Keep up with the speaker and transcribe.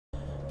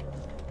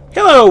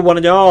Hello, one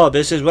and all.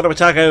 This is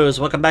WellArmedWithTacos.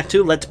 Welcome back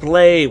to Let's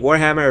Play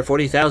Warhammer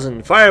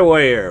 40,000 Fire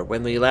Warrior.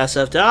 When we last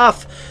left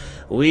off,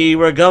 we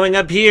were going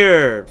up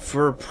here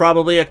for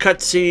probably a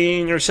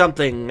cutscene or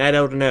something. I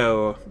don't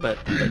know, but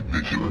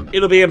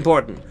it'll be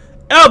important.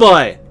 Oh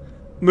boy!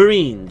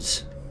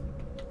 Marines.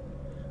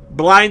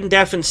 Blind,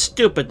 deaf, and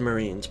stupid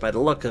Marines, by the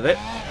look of it.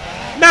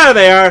 Now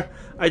they are!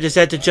 I just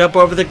had to jump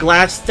over the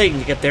glass thing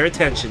to get their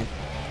attention.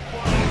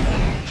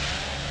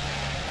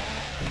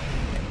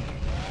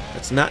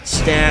 Let's not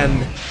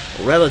stand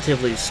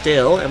relatively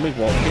still, and we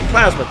won't get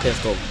plasma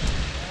pistol.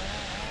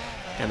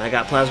 And I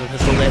got plasma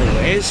pistol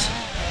anyways.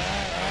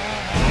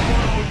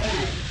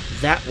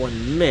 That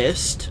one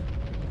missed.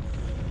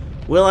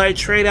 Will I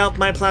trade out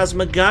my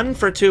plasma gun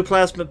for 2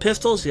 plasma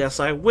pistols? Yes,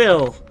 I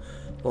will.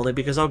 Only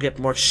because I'll get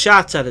more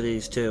shots out of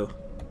these two.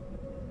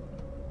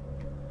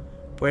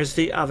 Where's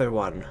the other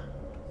one?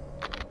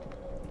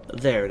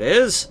 There it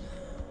is.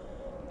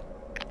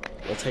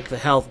 We'll take the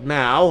health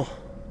now.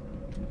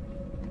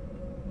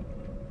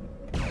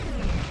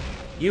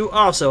 You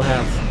also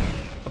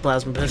have a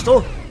plasma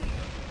pistol.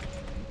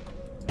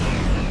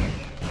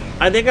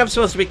 I think I'm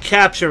supposed to be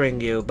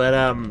capturing you, but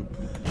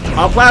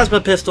I'll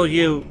plasma pistol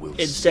you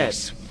instead.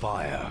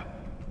 Fire.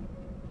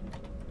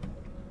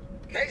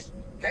 Case,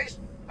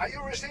 are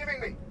you receiving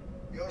me?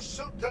 Your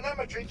suit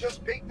telemetry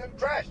just peaked and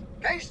crashed.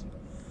 Case?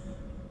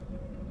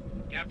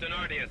 Captain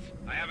Ardius,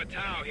 I have a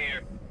Tau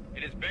here.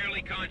 It is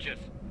barely conscious.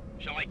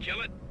 Shall I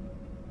kill it?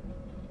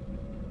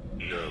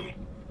 No.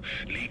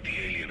 Leave the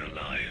alien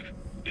alive.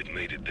 It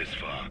made it this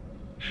far.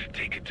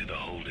 Take it to the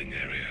holding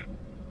area.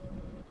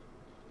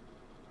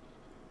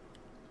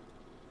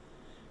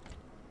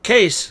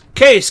 Case,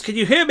 can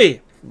you hear me?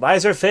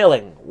 Visor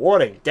failing.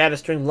 Warning, data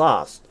stream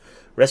lost.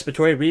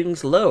 Respiratory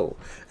readings low.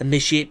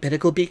 Initiate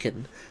medical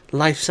beacon.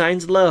 Life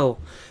signs low.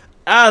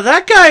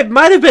 That guy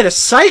might have been a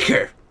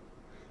psyker.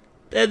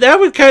 That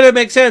would kind of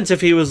make sense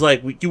if he was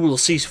like, you will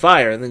cease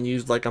fire, and then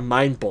used like a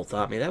mind bolt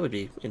on me. That would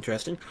be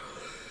interesting.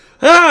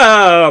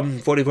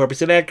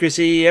 44%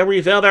 accuracy, and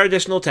we failed our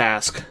additional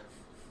task.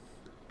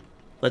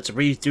 Let's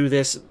read through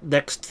this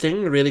next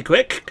thing really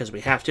quick, because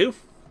we have to.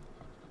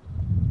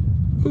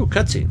 Ooh,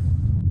 cutscene.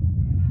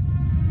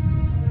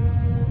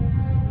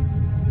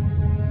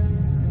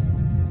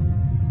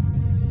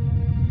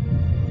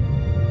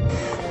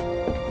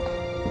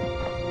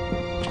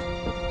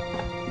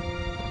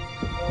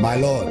 My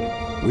lord,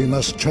 we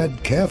must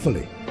tread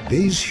carefully.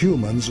 These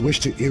humans wish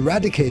to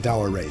eradicate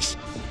our race.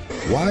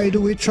 Why do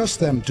we trust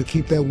them to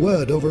keep their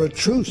word over a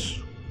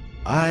truce?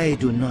 I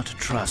do not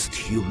trust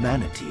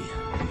humanity,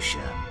 Lucia.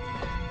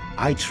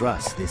 I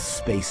trust this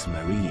space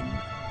marine,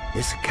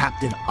 this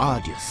Captain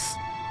Ardius.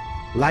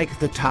 Like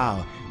the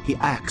Tau, he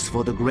acts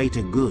for the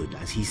greater good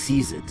as he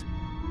sees it.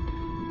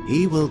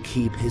 He will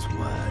keep his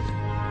word.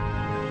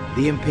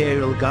 The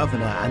Imperial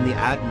Governor and the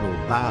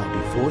Admiral bow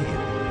before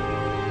him.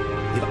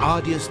 If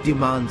Ardius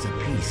demands a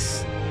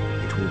peace,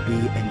 it will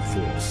be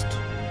enforced.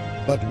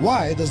 But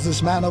why does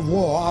this man of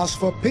war ask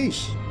for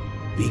peace?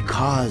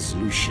 Because,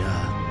 Lucia,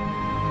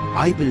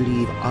 I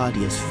believe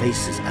Ardius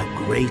faces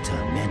a greater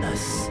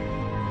menace.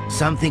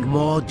 Something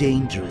more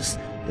dangerous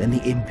than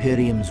the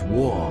Imperium's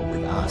war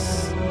with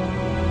us.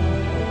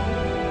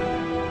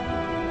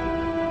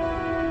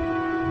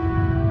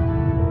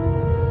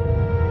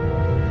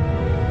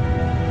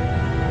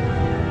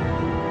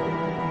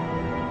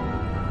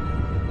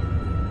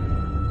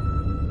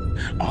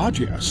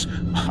 Ardius,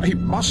 I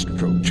must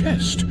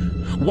protest.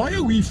 Why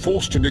are we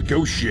forced to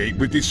negotiate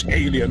with this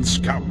alien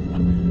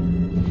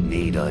scum?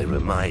 Need I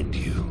remind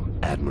you,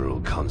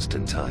 Admiral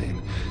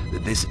Constantine,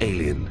 that this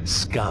alien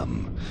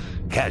scum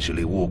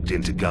casually walked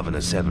into Governor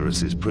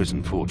Severus's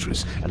prison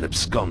fortress and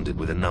absconded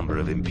with a number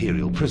of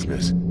Imperial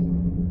prisoners?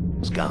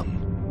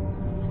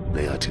 Scum.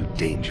 They are too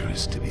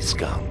dangerous to be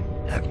scum,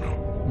 Admiral.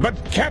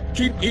 But,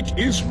 Captain, it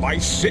is my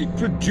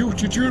sacred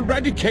duty to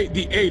eradicate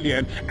the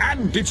alien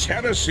and its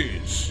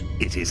heresies.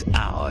 It is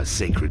our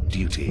sacred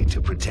duty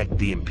to protect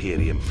the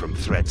Imperium from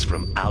threats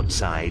from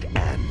outside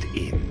and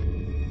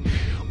in.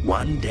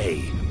 One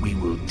day, we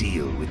will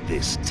deal with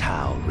this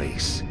Tau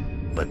race,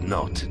 but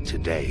not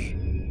today.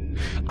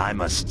 I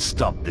must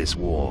stop this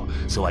war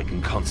so I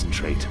can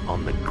concentrate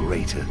on the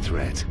greater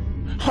threat.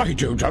 I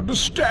don't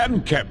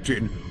understand,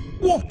 Captain.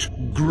 What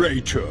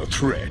greater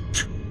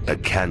threat? A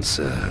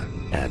cancer,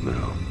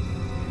 Admiral.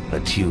 A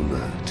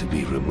tumor to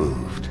be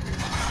removed.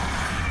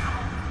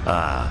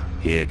 Ah,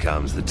 here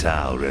comes the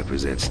Tau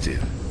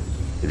representative.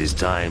 It is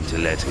time to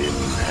let him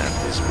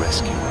have his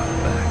rescuer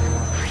back.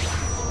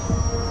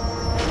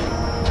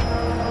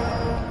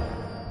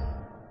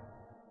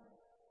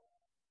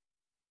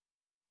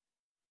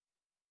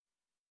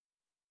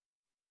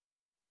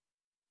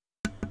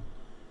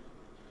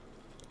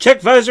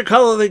 Check visor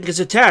collar link is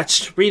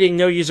attached. Reading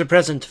no user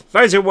present.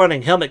 Visor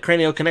warning. Helmet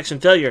cranial connection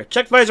failure.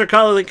 Check visor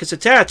collar link is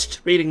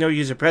attached. Reading no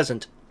user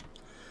present.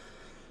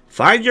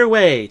 Find your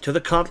way to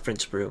the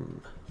conference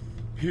room.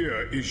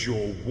 Here is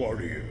your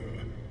warrior.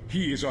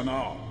 He is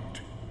unarmed.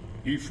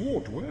 He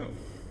fought well.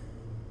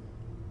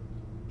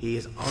 He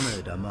is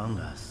honored among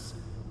us.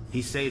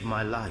 He saved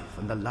my life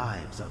and the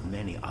lives of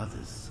many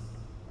others.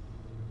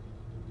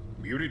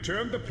 We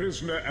return the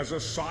prisoner as a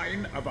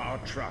sign of our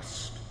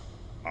trust.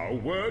 Our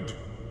word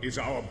is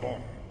our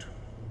bond.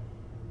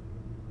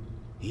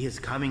 He is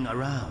coming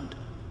around.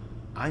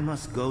 I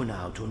must go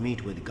now to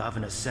meet with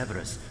Governor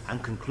Severus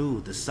and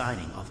conclude the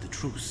signing of the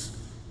truce.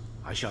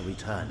 I shall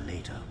return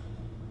later.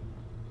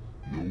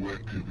 No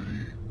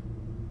activity.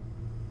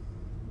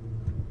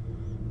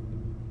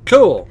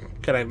 Cool.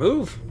 Can I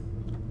move?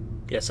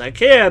 Yes, I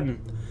can.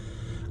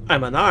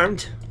 I'm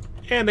unarmed.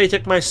 And they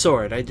took my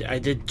sword. I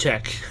did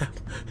check.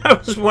 I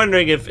was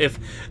wondering if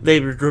they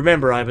would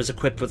remember I was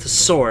equipped with a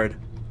sword.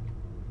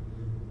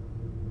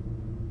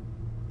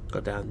 Go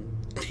down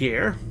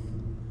here.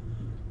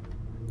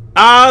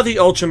 Ah, the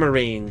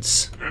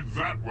Ultramarines. Head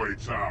that way,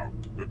 Tao.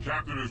 The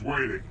captain is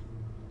waiting.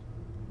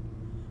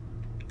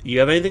 You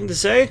have anything to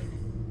say?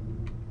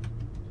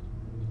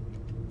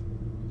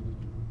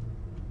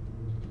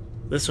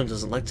 This one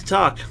doesn't like to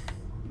talk.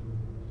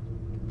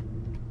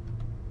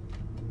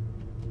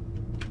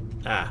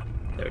 Ah,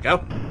 there we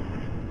go.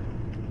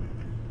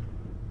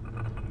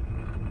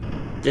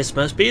 This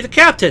must be the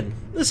captain,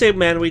 the same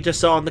man we just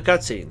saw in the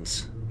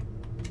cutscenes.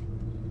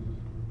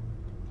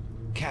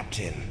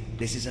 Captain,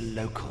 this is a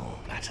local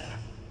matter.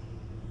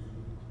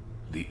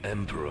 The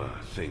Emperor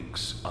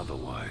thinks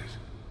otherwise.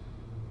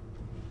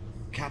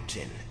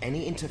 Captain,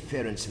 any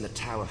interference in the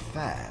Tau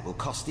affair will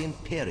cost the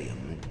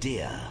Imperium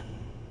dear.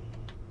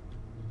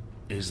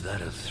 Is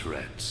that a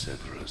threat,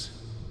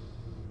 Severus?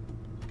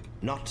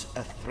 Not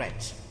a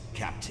threat,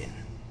 Captain.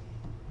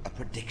 A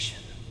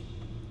prediction.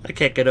 I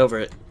can't get over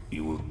it.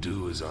 You will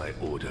do as I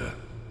order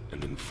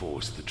and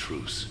enforce the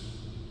truce.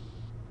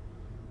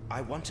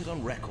 I want it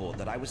on record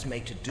that I was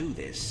made to do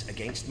this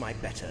against my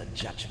better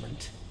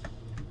judgment.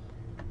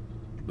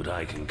 But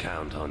I can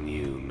count on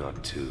you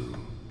not to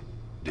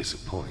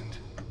disappoint.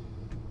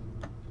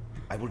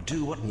 I will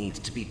do what needs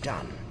to be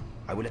done.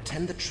 I will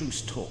attend the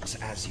truce talks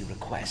as you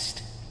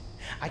request.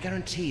 I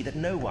guarantee that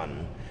no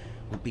one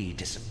will be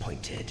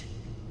disappointed.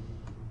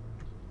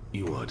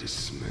 You are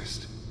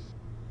dismissed.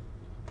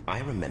 I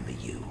remember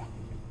you.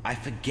 I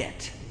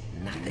forget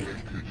nothing.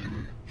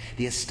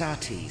 The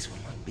Astartes will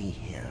not be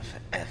here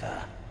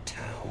forever,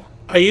 Tau.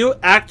 Are you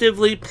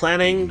actively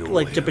planning, Ignore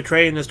like, to him.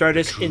 betray an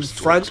Astartes in Truce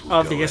front talks will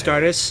of the go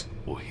Astartes? ahead,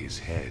 or his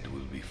head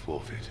will be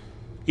forfeit.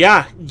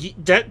 Yeah,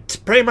 that's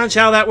pretty much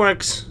how that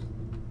works.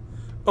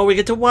 Oh, we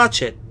get to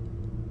watch it.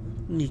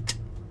 Neat.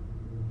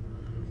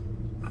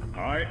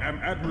 I am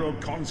Admiral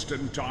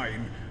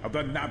Constantine of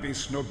the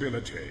Navis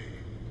nobility.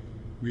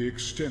 We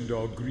extend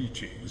our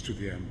greetings to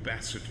the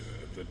ambassador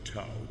of the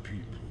Tau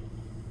people.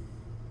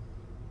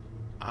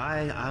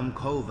 I am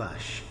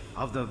Kovash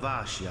of the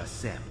Vashya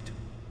Sept.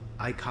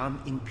 I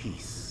come in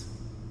peace.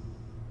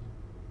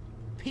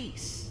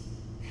 Peace?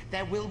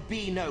 There will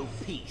be no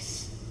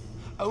peace.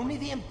 Only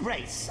the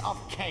embrace of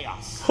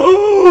chaos.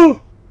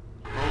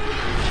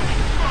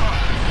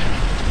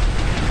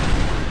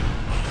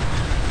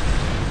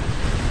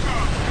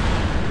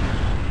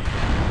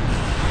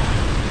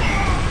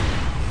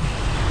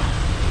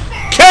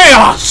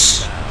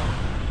 Chaos!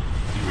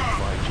 You will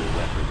find your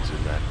weapons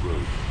in that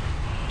room.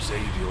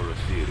 Save your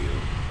ethereal,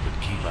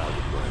 but keep out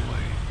of my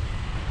way.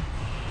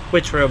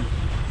 Which room?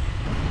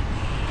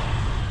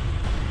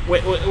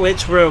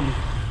 Which room?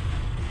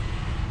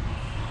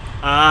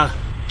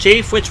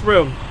 Chief, which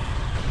room?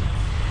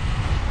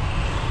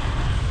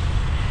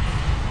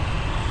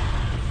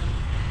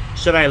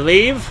 Should I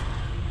leave?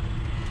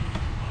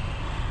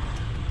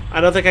 I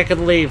don't think I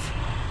can leave.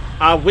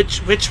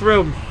 Which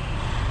room?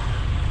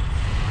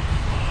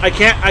 I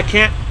can't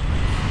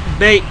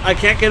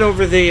get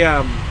over the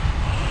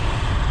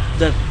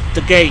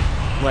gate.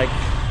 Like,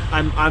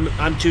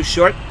 I'm too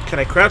short. Can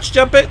I crouch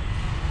jump it?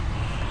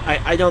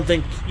 I don't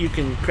think you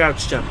can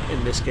crouch jump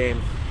in this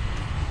game.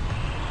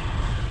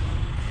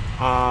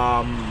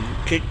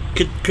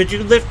 Could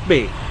you lift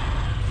me?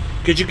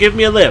 Could you give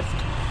me a lift?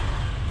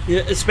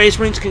 Space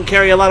Marines can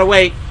carry a lot of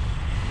weight.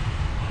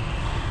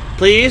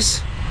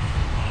 Please?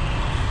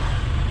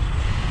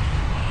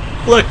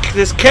 Look,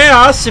 there's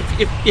chaos. If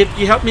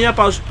you help me up,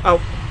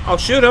 I'll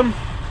shoot him.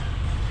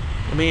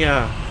 Let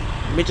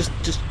me just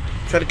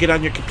try to get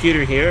on your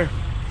computer here.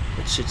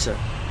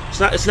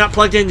 It's not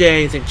plugged into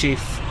anything,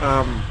 Chief.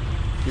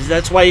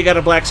 That's why you got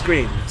a black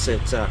screen.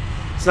 It's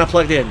not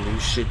plugged in.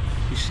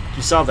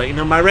 You solve that. You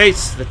know, my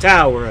race, the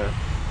Tau, we're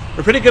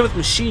pretty good with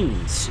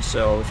machines.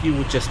 So if you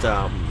would just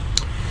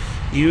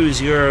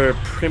use your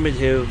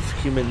primitive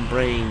human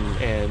brain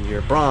and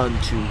your brawn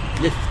to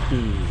lift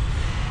me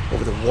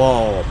over the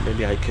wall,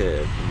 maybe I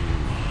could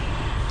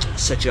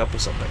set you up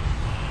with something.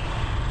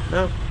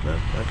 No?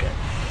 Okay.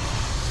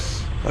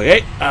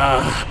 Okay,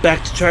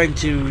 back to trying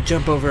to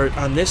jump over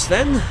on this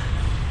then.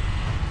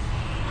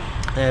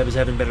 I was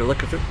having better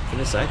look from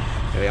this side.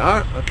 There we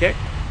are. Okay.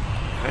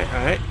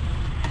 Alright.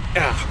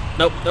 Ah,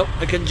 nope,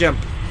 I couldn't jump.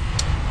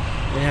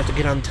 I'm gonna have to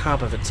get on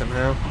top of it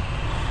somehow.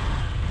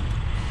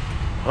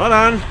 Hold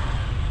on.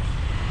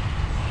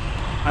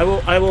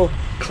 I will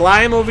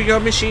climb over your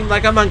machine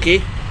like a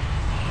monkey.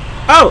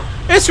 Oh,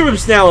 This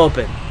room's now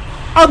open.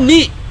 Oh,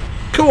 neat.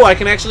 Cool, I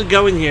can actually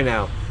go in here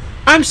now.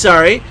 I'm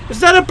sorry, is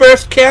that a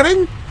burst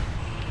cannon?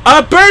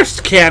 A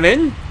burst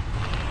cannon?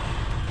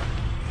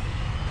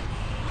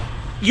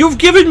 You've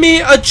given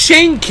me a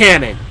chain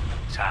cannon.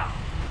 Tau,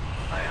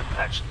 I have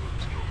patched through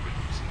to your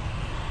frequency.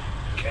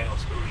 The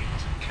Chaos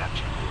Marines have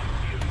captured your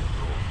Imperial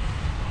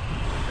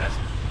North. That's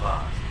the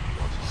vast that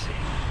you want to see.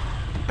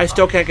 I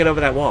still can't get over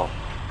that wall.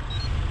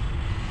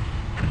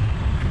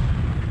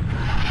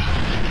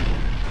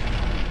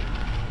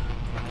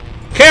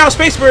 Chaos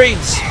Space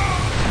Marines!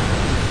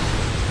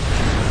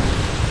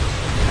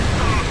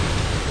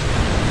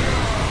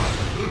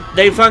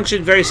 They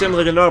function very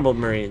similar to normal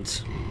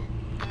Marines.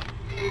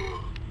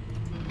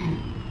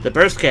 The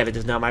burst cannon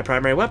is now my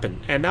primary weapon,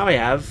 and now I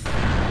have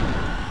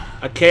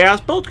a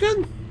Chaos bolt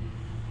gun.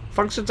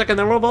 Functions like a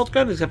normal bolt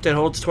gun, except it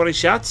holds 20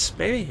 shots.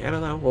 Maybe, I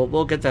don't know.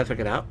 We'll get that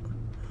figured out.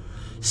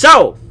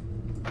 So,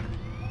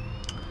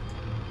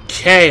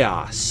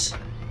 Chaos.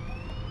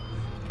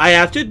 I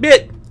have to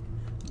admit,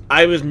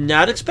 I was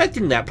not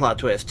expecting that plot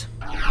twist.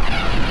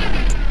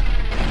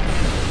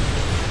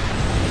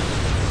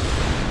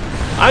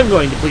 I'm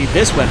going to bleed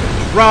this weapon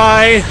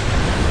dry.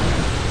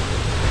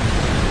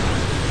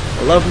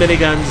 I love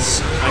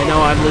miniguns. I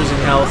know I'm losing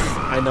health.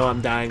 I know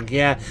I'm dying.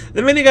 Yeah,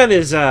 the minigun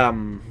is,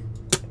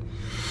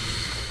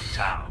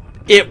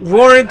 it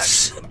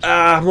warrants,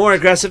 more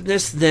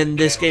aggressiveness than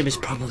this game is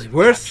probably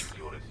worth.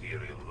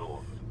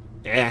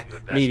 Yeah,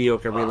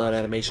 mediocre reload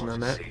animation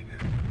on that.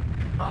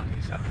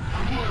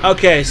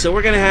 Okay, so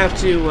we're gonna have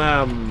to,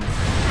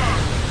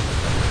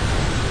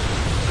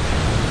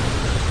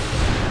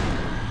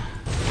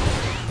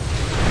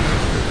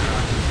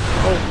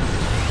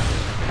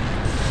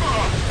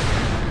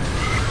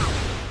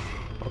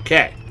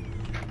 Okay,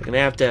 we're gonna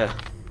have to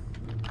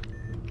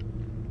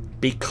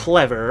be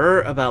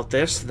cleverer about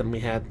this than we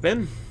had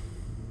been.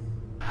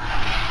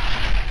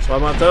 So I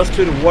want those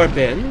two to warp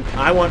in.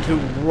 I want to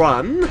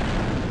run.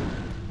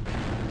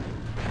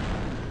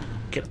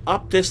 Get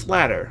up this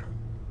ladder.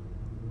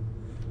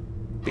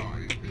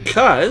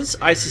 Because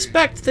I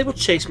suspect they will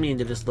chase me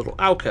into this little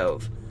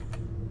alcove.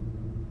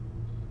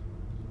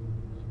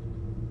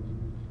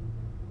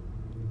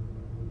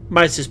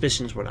 My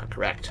suspicions were not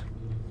correct.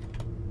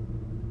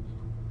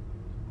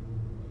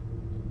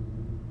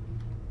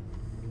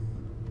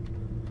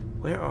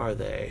 Where are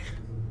they?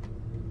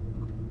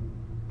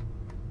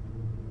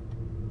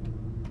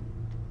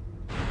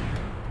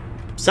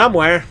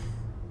 Somewhere.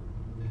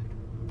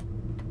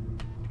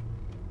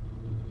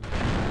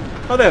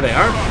 Oh, there they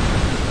are.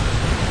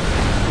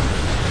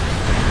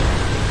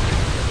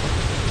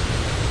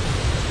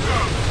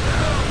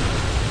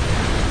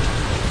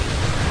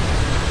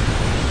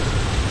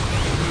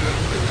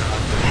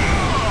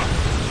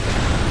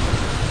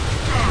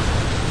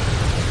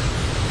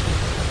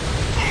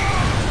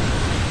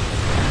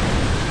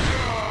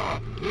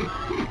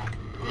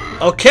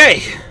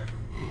 Okay.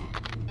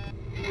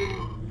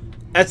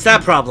 That's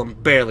that problem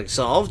barely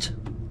solved.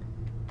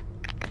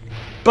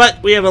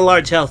 But we have a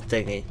large health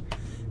thingy.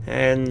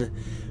 And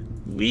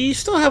we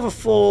still have a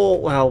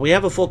full... Well, we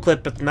have a full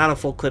clip, but not a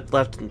full clip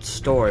left in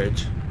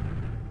storage.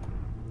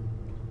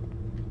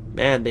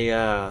 Man,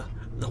 the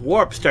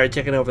warp started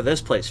taking over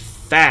this place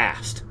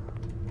fast.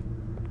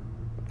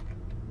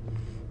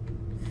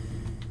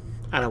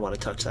 I don't want to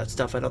touch that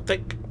stuff, I don't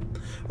think.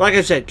 Like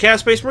I said,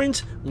 Chaos Space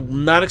Marines,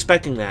 not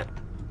expecting that.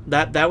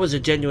 That was a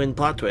genuine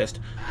plot twist.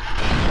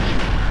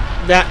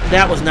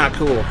 That was not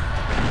cool.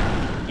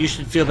 You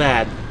should feel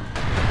bad.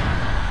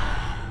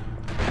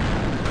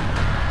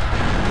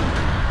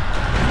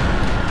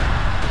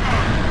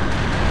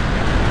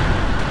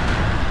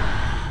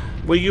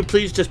 Will you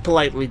please just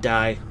politely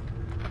die?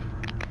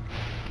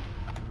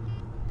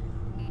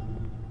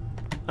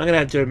 I'm gonna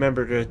have to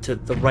remember to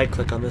right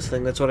click on this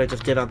thing. That's what I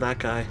just did on that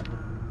guy.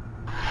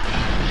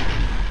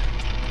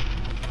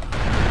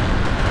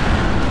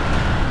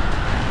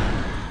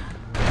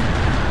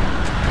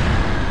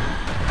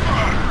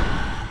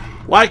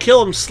 Why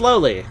kill him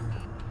slowly?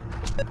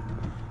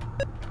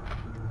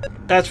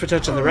 That's for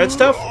touching the red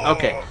stuff?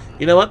 Okay.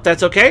 You know what?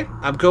 That's okay.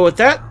 I'm cool with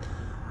that.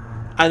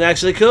 I'm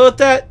actually cool with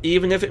that,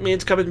 even if it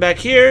means coming back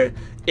here.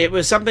 It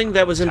was something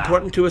that was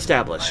important to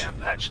establish.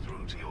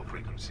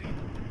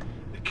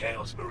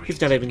 He's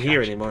not even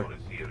here anymore.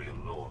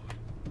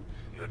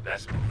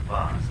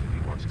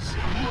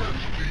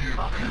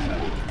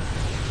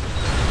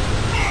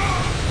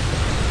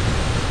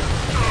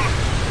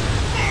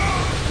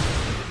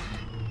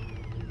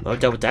 I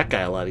dealt with that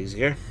guy a lot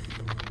easier.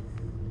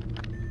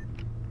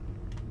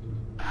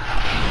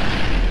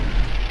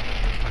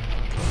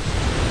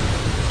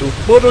 Who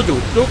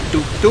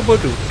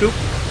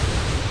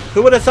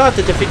would have thought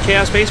to defeat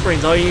Chaos Space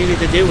Marines all you needed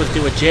to do was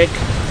do a jig?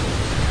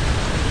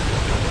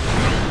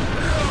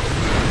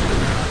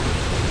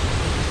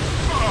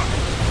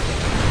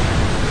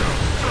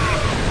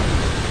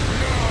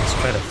 Let's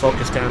try to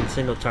focus down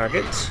single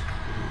targets.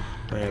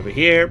 Right over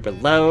here,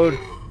 reload.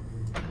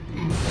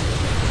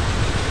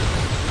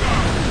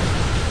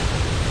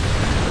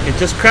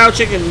 Just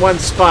crouching in one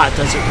spot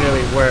doesn't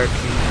really work.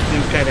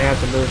 do kind of have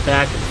to move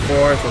back and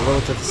forth, a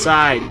little to the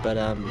side, but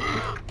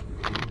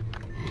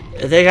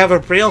they have a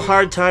real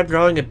hard time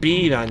drawing a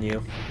bead on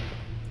you.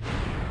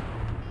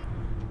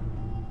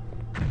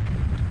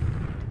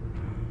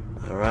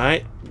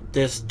 Alright,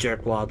 this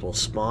jerkwad will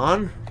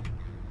spawn.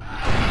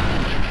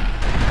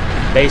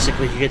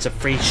 Basically, he gets a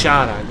free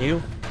shot on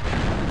you.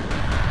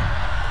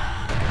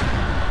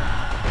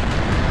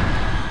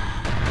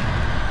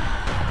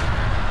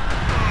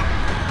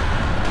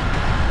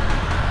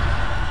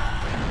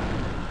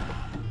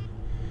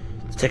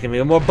 It's taking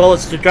me more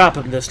bullets to drop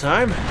him this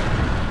time.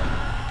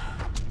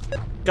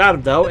 Got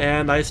him though,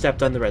 and I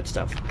stepped on the red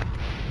stuff.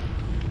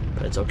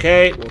 But it's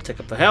okay, we'll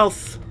take up the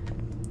health,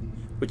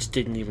 which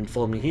didn't even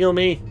fully heal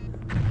me.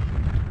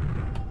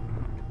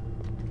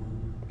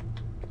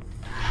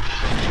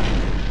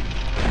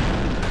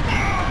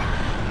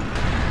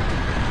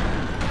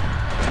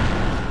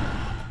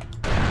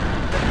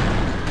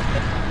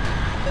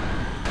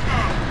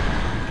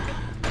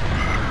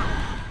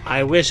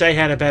 I wish I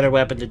had a better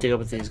weapon to deal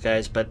with these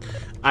guys, but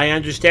I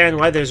understand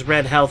why there's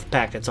red health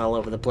packets all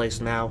over the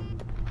place now.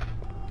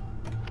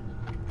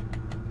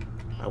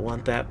 I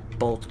want that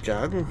bolt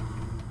gun.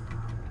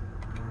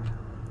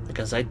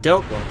 Because I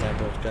don't want that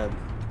bolt gun.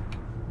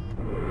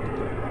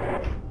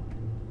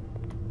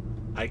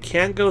 I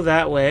can't go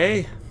that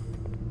way.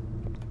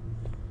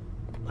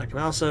 I can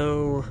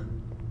also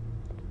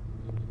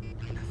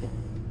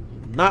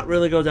not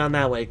really go down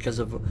that way because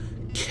of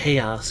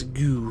chaos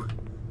goo.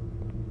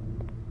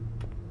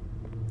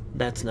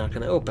 That's not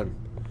going to open.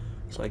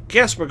 So I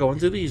guess we're going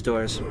through these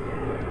doors.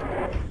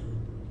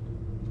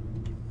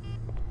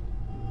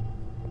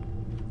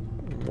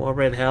 More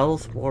red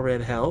health, more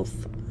red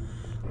health.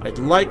 I'd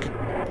like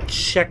a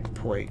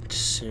checkpoint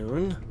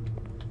soon.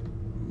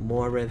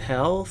 More red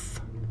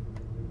health.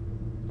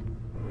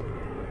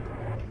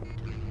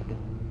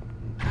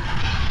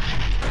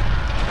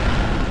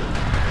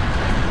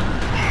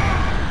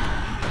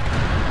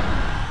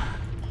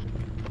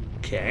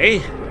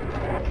 Okay.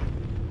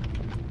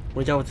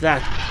 We dealt with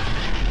that.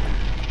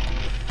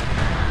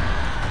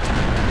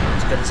 I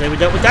was gonna say we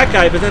dealt with that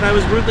guy, but then I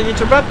was rudely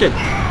interrupted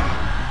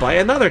by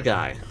another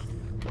guy.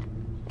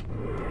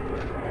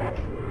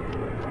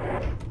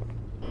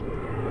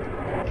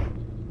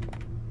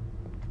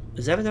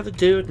 Is that another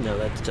dude? No,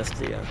 that's just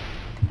the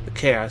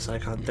chaos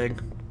icon thing.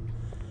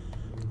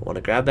 I want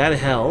to grab that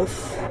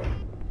health.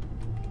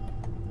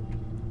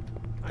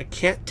 I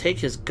can't take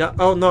his gun.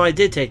 Oh no, I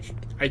did take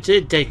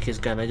his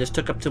gun. I just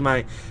took up to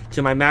my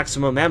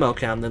maximum ammo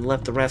count and then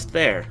left the rest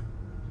there.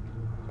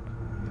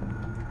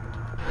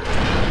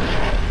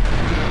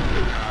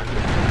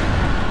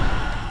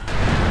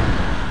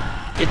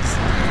 It's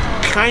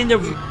kind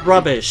of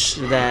rubbish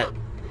that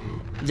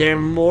they're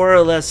more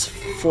or less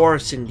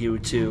forcing you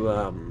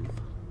to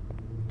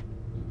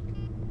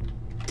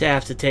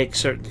have to take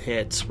certain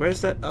hits. Where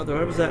was that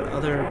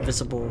other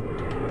visible?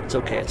 It's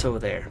okay, it's over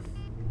there.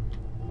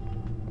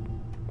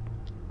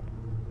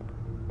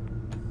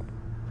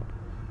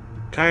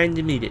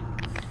 Kinda need it.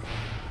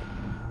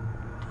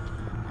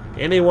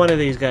 Any one of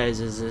these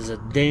guys is a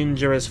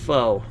dangerous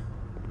foe.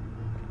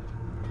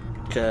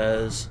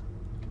 Because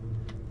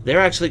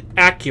they're actually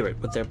accurate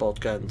with their bolt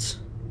guns.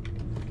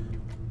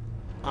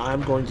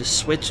 I'm going to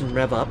switch and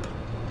rev up.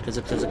 Because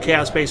if there's a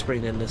Chaos Space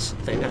Marine in this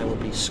thing, I will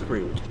be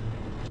screwed.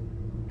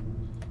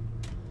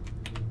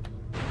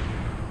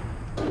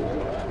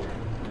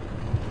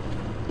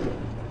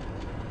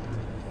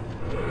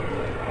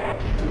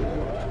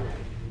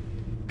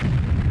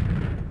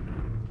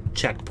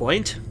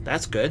 Checkpoint.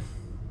 That's good.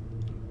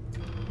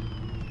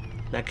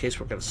 In that case,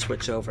 we're going to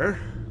switch over.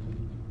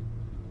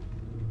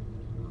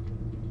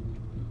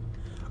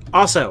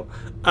 Also,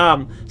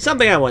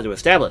 something I wanted to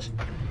establish.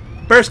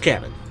 Burst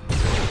cannon.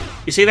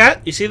 You see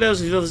that? You see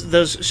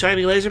those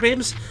shiny laser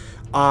beams?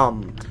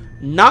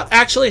 Not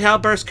actually how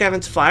burst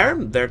cannons fire.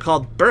 They're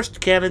called burst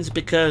cannons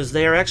because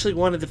they are actually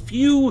one of the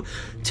few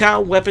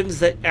town weapons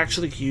that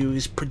actually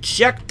use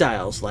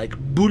projectiles like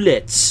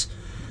bullets.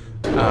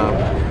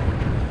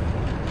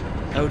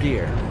 Oh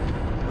dear.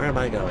 Where am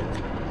I going?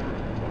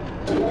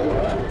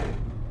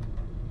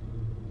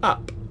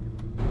 Up.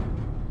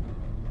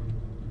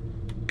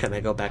 Can I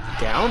go back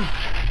down?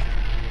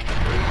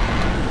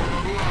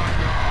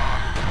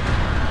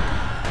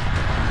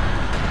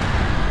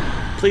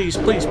 Please,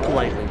 please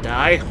politely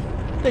die.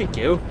 Thank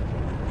you.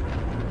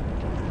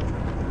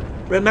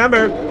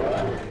 Remember,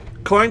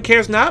 corn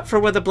cares not for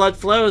where the blood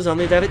flows,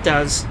 only that it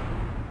does.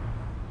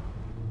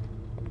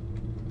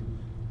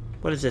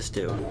 What does this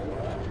do?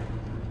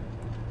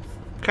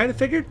 Kind of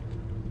figured.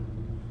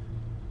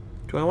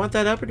 Do I want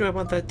that up or do I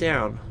want that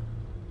down?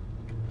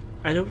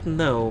 I don't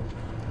know.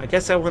 I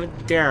guess I want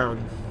it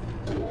down.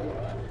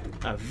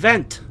 A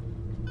vent.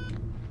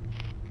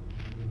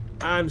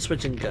 I'm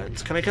switching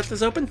guns. Can I cut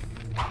this open?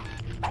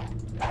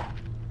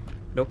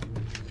 Nope.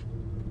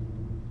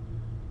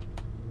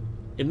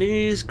 In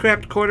these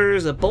cramped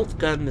quarters, a bolt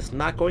gun is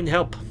not going to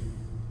help.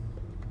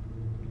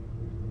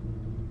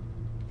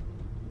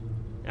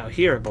 Now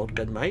here, a bolt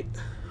gun might.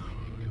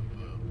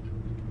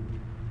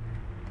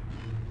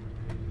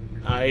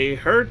 I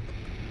heard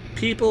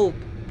people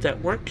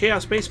that weren't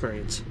Chaos Space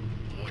Marines.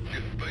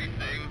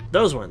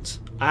 Those ones.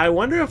 I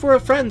wonder if we're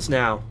friends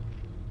now.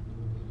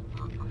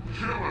 Kill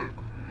it!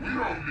 We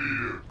don't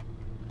need it!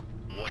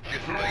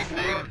 Tell us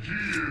where that key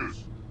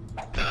is!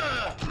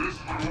 This is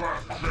your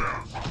last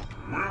chance!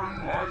 Where are you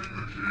hiding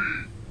the key?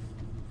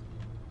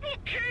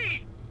 What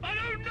key? I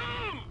don't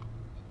know!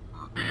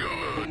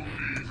 Who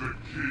needs a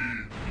key?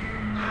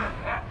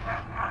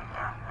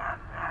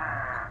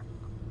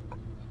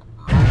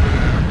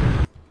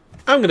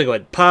 I'm going to go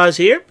ahead and pause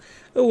here.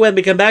 When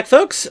we come back,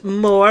 folks,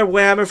 more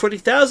Warhammer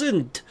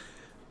 40,000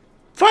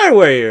 Fire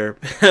Warrior.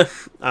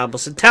 I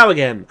almost said Tau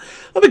again.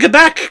 When we come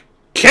back,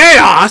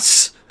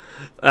 Chaos!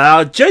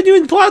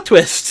 Genuine plot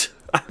twist.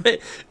 I mean,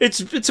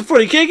 it's a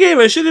 40k game.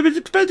 I should have been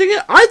expecting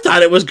it. I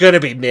thought it was going to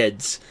be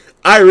mids.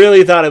 I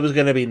really thought it was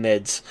going to be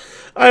mids.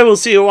 I will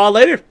see you all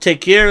later.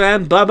 Take care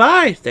and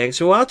bye-bye. Thanks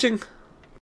for watching.